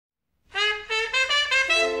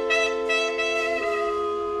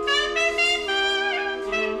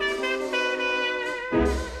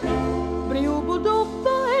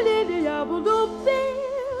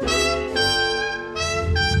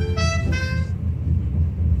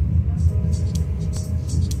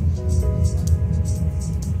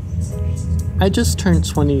I just turned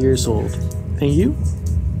 20 years old. And you?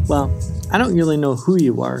 Well, I don't really know who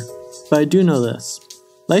you are, but I do know this.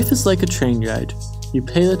 Life is like a train ride. You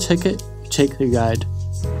pay the ticket, you take the ride.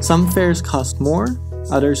 Some fares cost more,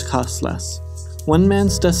 others cost less. One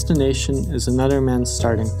man's destination is another man's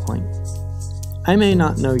starting point. I may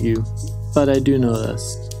not know you, but I do know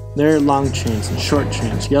this. There are long trains and short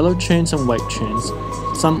trains, yellow trains and white trains,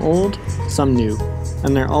 some old, some new,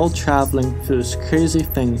 and they're all traveling through this crazy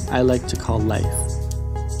thing I like to call life.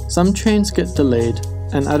 Some trains get delayed,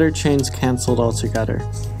 and other trains cancelled altogether.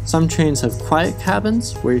 Some trains have quiet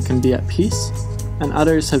cabins where you can be at peace, and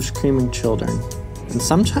others have screaming children. And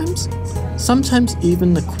sometimes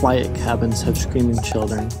even the quiet cabins have screaming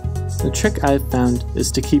children. The trick I've found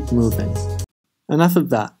is to keep moving. Enough of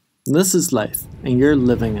that. This is life, and you're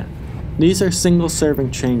living it. These are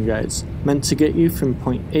single-serving train rides, meant to get you from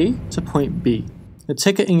point A to point B. The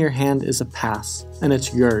ticket in your hand is a pass, and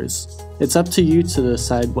it's yours. It's up to you to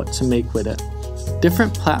decide what to make with it.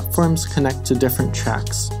 Different platforms connect to different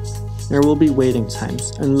tracks. There will be waiting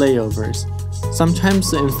times and layovers.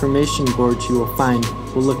 Sometimes the information boards you will find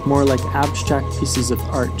will look more like abstract pieces of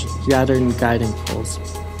art rather than guiding poles.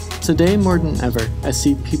 Today more than ever, I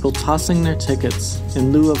see people tossing their tickets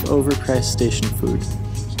in lieu of overpriced station food.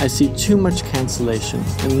 I see too much cancellation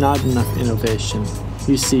and not enough innovation.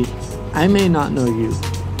 You see, I may not know you,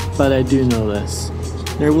 but I do know this.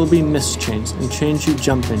 There will be missed trains and trains you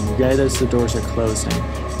jump in right as the doors are closing.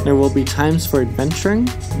 There will be times for adventuring,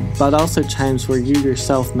 but also times where you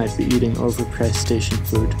yourself might be eating overpriced station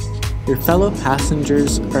food. Your fellow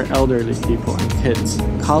passengers are elderly people and kids,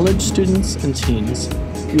 college students and teens.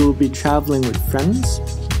 You will be traveling with friends,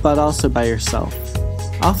 but also by yourself.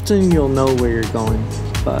 Often you'll know where you're going,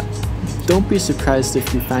 but don't be surprised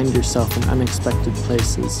if you find yourself in unexpected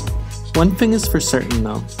places. One thing is for certain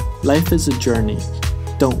though, life is a journey.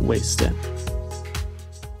 Don't waste it.